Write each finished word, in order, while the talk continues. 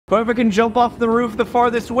Whoever can jump off the roof the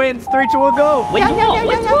farthest wins. 3, 2, 1, go. Wait,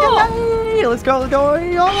 let's go. Let's go.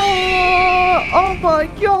 Oh my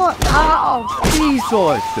god. Oh,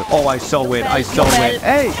 Jesus. Oh, I so win.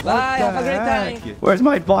 Hey. Bye, have a great time. Where's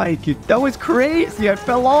my bike? That was crazy. I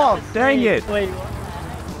fell off. Dang it. Wait.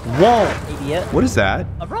 Whoa. Idiot. What is that?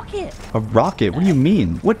 A rocket. A rocket? What do you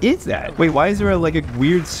mean? What is that? Wait, why is there like a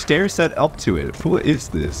weird stair set up to it? What is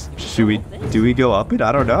this? Do we go up it?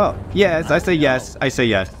 I don't know. Yes, I say yes.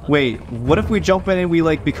 Wait, what if we jump in and we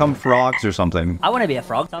like become frogs or something? I want to be a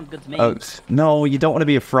frog. Sounds good to me. Oh, no, you don't want to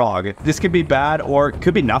be a frog. This could be bad or it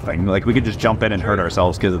could be nothing. Like we could just jump in and hurt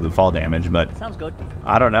ourselves because of the fall damage, but sounds good.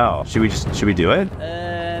 I don't know. Should we do it?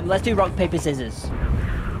 Let's do rock, paper, scissors.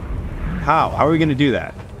 How are we going to do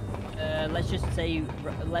that? Let's just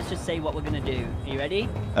say what we're gonna do. Are you ready?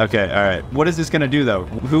 Okay, all right. What is this gonna do though?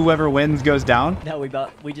 Whoever wins goes down? No, we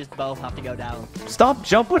just both have to go down. Stop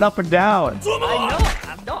jumping up and down.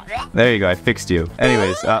 I'm not. There you go. I fixed you.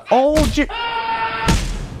 Anyways, oh,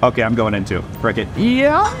 okay, I'm going into. Frick it.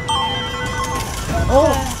 Yeah.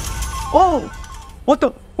 Oh. What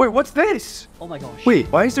the? Wait, what's this? Oh my gosh. Wait,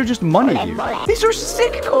 why is there just money here? These are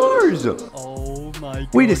sick cars. Oh my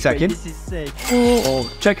gosh. Wait a second. This is sick.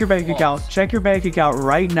 Oh, check your bank account. Check your bank account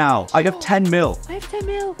right now. I have 10 mil. I have 10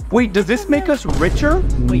 mil. Wait, does this make us richer?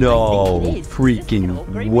 Wait, no I think it is.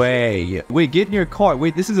 freaking way. Wait, get in your car.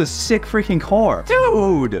 Wait, this is a sick freaking car.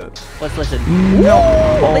 Dude. Let's listen. No.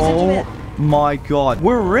 Listen to it. My god,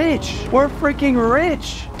 we're rich. We're freaking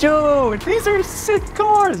rich. Dude, these are sick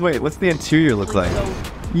cars. Wait, what's the interior look like?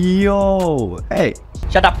 Yo, hey.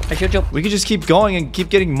 Shut up. I shoot you. We could just keep going and keep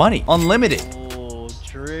getting money. Unlimited. Oh,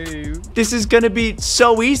 true. This is gonna be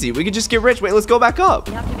so easy. We could just get rich. Wait, let's go back up.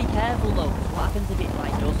 We have to be careful though. What happens if it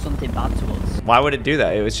like does something bad to us? Why would it do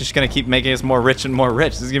that? It's just gonna keep making us more rich and more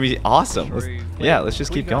rich. This is gonna be awesome. Let's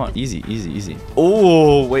just keep going. Easy.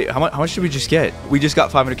 Oh, wait, how much should we just get? We just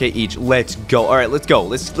got 500k each. Let's go. All right, let's go.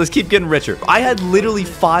 Let's keep getting richer. I had literally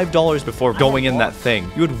 $5 before going in that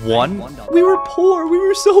thing. You had $1? We were poor. We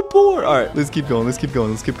were so poor. All right, let's keep going.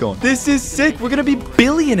 This is sick. We're gonna be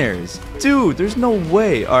billionaires. Dude, there's no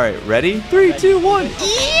way. All right, ready? 3, 2, 1. Yeah!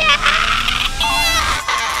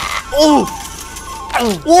 Oh!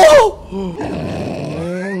 Whoa!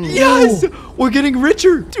 Yes! We're getting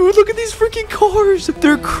richer. Dude, look at these freaking cars.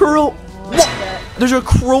 They're chrome. There's a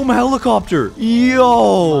chrome helicopter.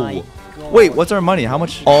 Yo. Wait, what's our money? How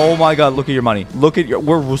much? Oh my god, look at your money.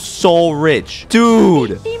 We're so rich.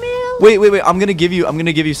 Dude. Wait. I'm gonna give you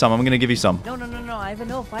some. No. I have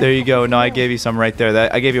enough. There you go. No, I gave you some right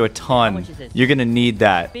there. I gave you a ton. How much is it? You're gonna need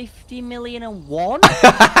that. 50 million and one?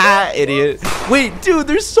 Idiot. Wait, dude,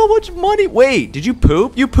 there's so much money. Wait, did you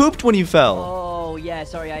poop? You pooped when you fell. Oh, yeah,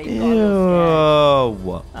 sorry. Ew.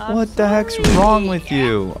 What the heck's wrong with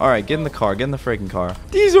you? All right, get in the car. Get in the freaking car.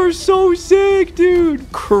 These are so sick, dude.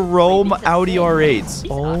 Chrome Audi R8s.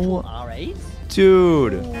 Oh, R8s?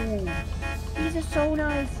 Dude. Ooh, these are so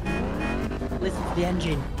nice. Listen to the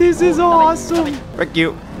engine. This is awesome. Frick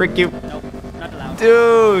you. Nope, not allowed.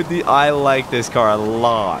 Dude, I like this car a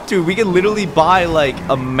lot. Dude, we can literally buy like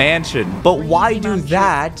a mansion. But why do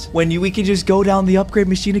that when we can just go down the upgrade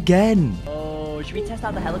machine again? Oh, should we test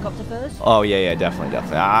out the helicopter first? Oh, yeah, definitely.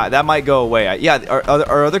 That might go away.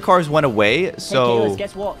 Our other cars went away, so... Hey, Caylus,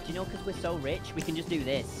 guess what? Do you know, because we're so rich, we can just do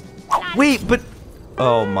this. Wait, but...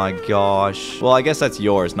 Oh my gosh. Well, I guess that's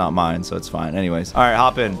yours, not mine, so it's fine. Anyways. All right,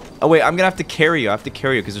 hop in. Oh, wait, I'm gonna have to carry you. I have to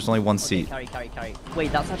carry you because there's only one seat. Carry.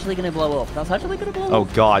 Wait, that's actually gonna blow up. Oh,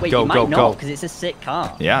 God. Wait, go, you might go, not, go. because it's a sick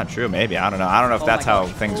car. Yeah, true, maybe. I don't know. I don't know if that's how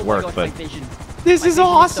things work, gosh, but... my vision. This is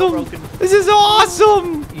awesome. This is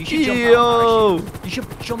awesome. You should jump out and parachute. You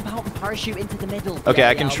should jump out and parachute into the middle. Okay,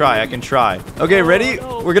 I can try. Okay, ready?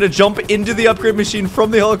 No. We're gonna jump into the upgrade machine from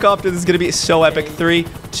the helicopter. This is gonna be so epic. 3,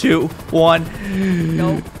 2, 1.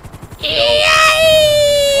 No.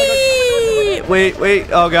 Wait.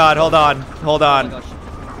 Oh god, hold on. Oh my gosh.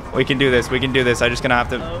 We can do this. I'm just gonna have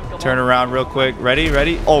to turn around real quick. Ready?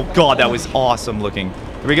 Oh god, that was awesome looking.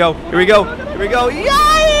 Here we go.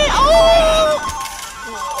 Yay!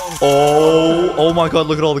 Oh my god,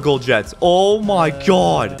 look at all the gold jets. Oh my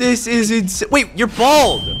god. This is insane. Wait, you're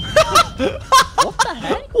bald. What the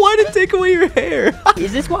heck? Why did it take away your hair?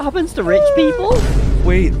 Is this what happens to rich people?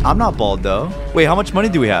 Wait, I'm not bald though. Wait, how much money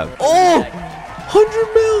do we have? Oh!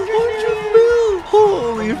 100 mil!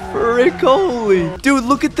 Holy frick, holy. Dude,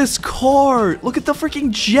 look at this car. Look at the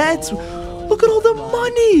freaking jets. Look at all the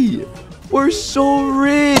money. We're so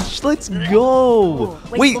rich. rich. Let's go.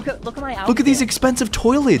 Wait, look at my outfit. look at these expensive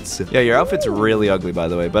toilets. Yeah, your outfit's really ugly, by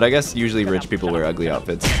the way. But I guess usually rich people wear ugly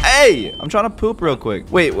outfits. Hey, I'm trying to poop real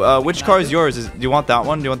quick. Wait, which car is yours? Do you want that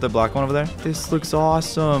one? Do you want the black one over there? This looks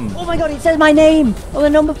awesome. Oh my god, it says my name on the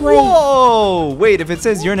number plate. Whoa! Wait, if it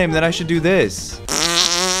says your name, then I should do this.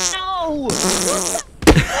 No!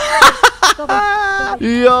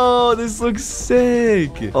 Yo, this looks sick.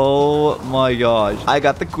 Oh my gosh. I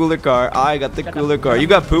got the cooler car. I got the cooler car. You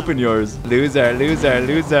got poop in yours. Loser, loser,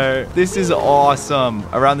 loser. This is awesome.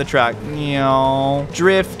 Around the track. Meow.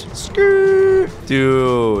 Drift. Skirt.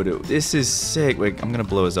 Dude, this is sick. Wait, I'm gonna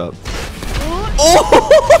blow this up. Oh!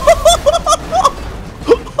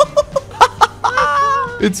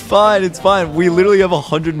 It's fine. It's fine. We literally have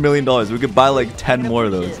 $100 million. We could buy like 10 more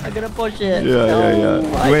of those. I'm gonna push it.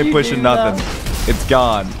 Yeah. You ain't pushing nothing. It's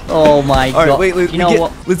gone. Oh my god. All right, wait. You know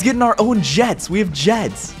what? Let's get in our own jets. We have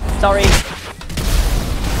jets. Sorry.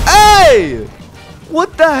 Hey!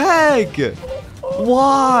 What the heck?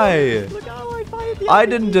 Why? Look how I fired the I RPG.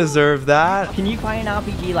 didn't deserve that. Can you fire an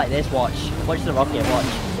RPG like this? Watch. Watch the rocket. Watch.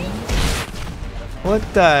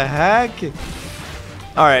 What the heck?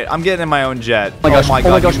 All right, I'm getting in my own jet. Oh my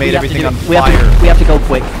gosh, you made everything on we fire. we have to go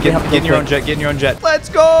quick. Get in your own jet. Get in your own jet. Let's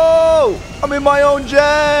go! I'm in my own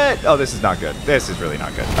jet. Oh, this is not good. This is really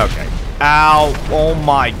not good. Okay. Ow. Oh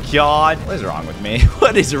my god. What is wrong with me?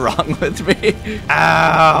 What is wrong with me?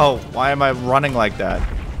 Ow. Why am I running like that?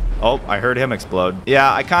 Oh, I heard him explode.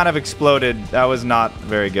 Yeah, I kind of exploded. That was not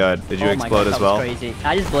very good. Did you explode as well? Crazy.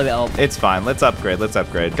 I just blew it up. It's fine. Let's upgrade. Let's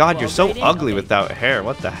upgrade. God, you're so ugly without hair.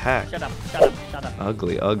 What the heck? Shut up. Shut up. Shut up.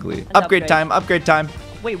 Ugly, ugly. Let's Upgrade time. Upgrade time.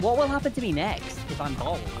 Wait, what will happen to me next if I'm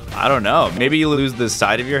bald? I don't know. Maybe you lose the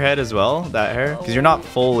side of your head as well, that hair. Because you're not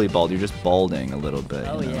fully bald. You're just balding a little bit.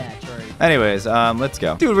 Oh, you know? yeah, true. Anyways, let's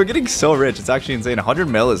go. Dude, we're getting so rich. It's actually insane. 100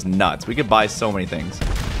 mil is nuts. We could buy so many things.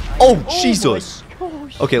 Oh, Jesus.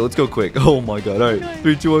 Okay, let's go quick. Oh, my God. All right.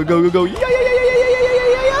 3, 2, 1, go, go, go. Yeah.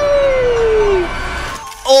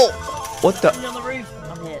 Oh, what the? On the roof.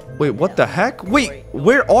 I'm hit. Wait, what the heck? Wait,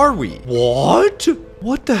 where are we? What?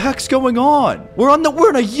 What the heck's going on? We're in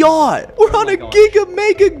a yacht. We're on a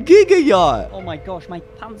giga yacht. Oh my gosh, my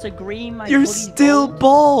pants are green. My You're hoodie's still gold.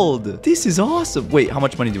 bald. This is awesome. Wait, how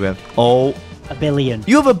much money do we have? Oh, $1 billion.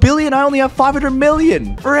 you have $1 billion. I only have 500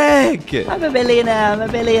 million. Frick. I'm a billionaire. I'm a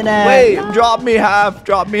billionaire. Wait, drop me half.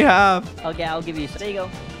 Drop me half. Okay, I'll give you. There you go.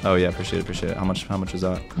 Oh yeah, appreciate it. How much was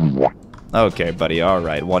that? Okay, buddy. All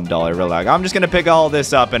right, $1. Relax. I'm just gonna pick all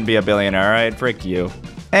this up and be a billionaire. All right, frick you.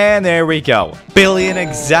 And there we go. Billion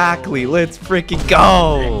exactly. Let's freaking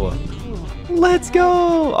go. Let's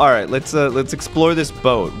go. All right, let's explore this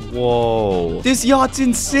boat. Whoa. This yacht's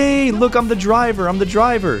insane. Look, I'm the driver.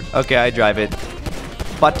 Okay, I drive it.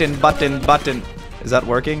 Button. Is that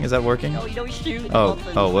working? No, you don't shoot. Oh,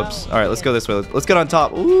 whoops. All right, let's go this way. Let's get on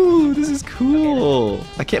top. Ooh, this is cool.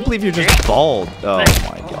 I can't believe you're just bald. Oh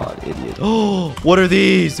my God, idiot. Oh, what are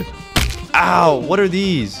these? Ow, what are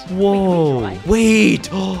these? Whoa. Wait.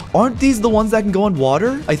 Aren't these the ones that can go in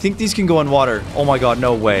water? I think these can go in water. Oh my God,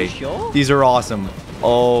 no way. Sure? These are awesome.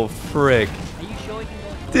 Oh, frick. Are you sure you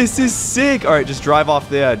can go? This is sick. All right, just drive off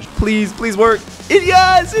the edge. Please work.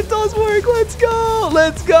 Yes, it does work. Let's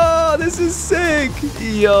go. This is sick.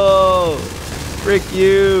 Yo. Frick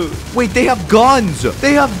you. Wait, they have guns.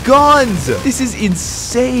 This is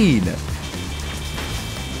insane.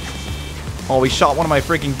 Oh, we shot one of my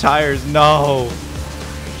freaking tires. No.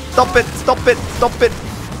 Stop it.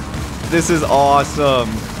 This is awesome.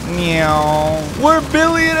 Meow. We're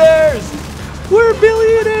billionaires.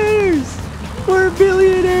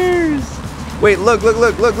 Wait, look.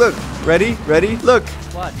 Ready? Look.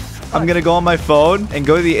 What? I'm gonna go on my phone and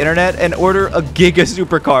go to the internet and order a Giga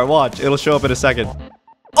supercar. Watch, it'll show up in a second.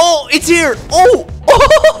 Oh, it's here. Oh,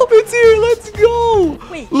 it's here. Let's go.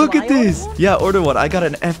 Wait, Look do at I order this. one? Yeah, order one. I got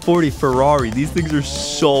an F40 Ferrari. These things are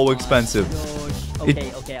so expensive. Okay,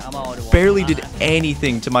 I'm gonna order one. Barely did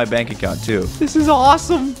anything to my bank account, too. This is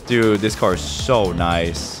awesome. Dude, this car is so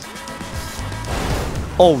nice.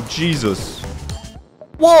 Oh, Jesus.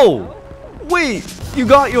 Whoa. Wait, you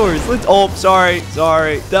got yours. Oh, sorry.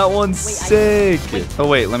 That one's sick. Oh,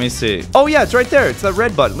 wait, let me see. Oh, yeah, it's right there. It's that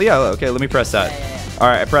red button. Yeah, okay, let me press that. Yeah. All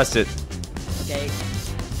right, I pressed it. Okay,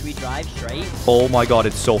 should we drive straight? Oh my God,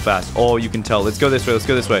 it's so fast. Oh, you can tell. Let's go this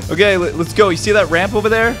way. Okay, let's go. You see that ramp over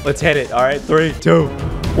there? Let's hit it. All right, 3, 2,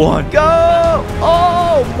 1, go.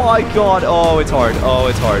 Oh my God. Oh, it's hard.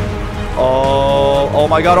 Oh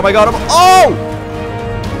my God.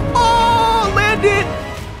 Oh, landed.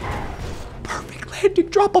 Perfect landing.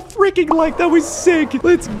 Drop a freaking like. That was sick.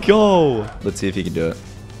 Let's go. Let's see if he can do it.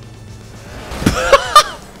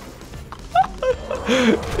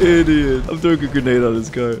 Idiot. I'm throwing a grenade on his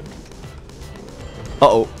car.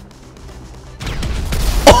 Uh-oh.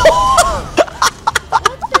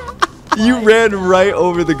 You ran right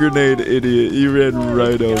over the grenade, idiot. You ran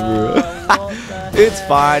right over it. It's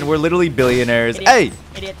fine. We're literally billionaires. Idiot. Hey!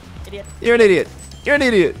 Idiot. You're an idiot. You're an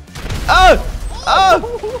idiot. Ah! Ah!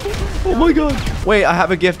 Oh my god. Wait, I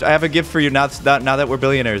have a gift. I have a gift for you now that we're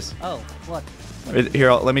billionaires. Oh, what?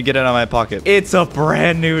 Here, let me get it out of my pocket. It's a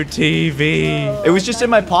brand new TV. Whoa, it was just in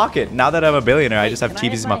my pocket. Now that I'm a billionaire, I just have can I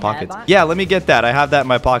TVs in have my my pockets. hat back? Yeah, let me get that. I have that in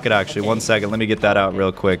my pocket, actually. Okay. 1 second. Let me get that out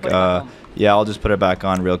real quick. Put it back on. Yeah, I'll just put it back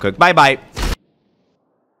on real quick. Bye-bye.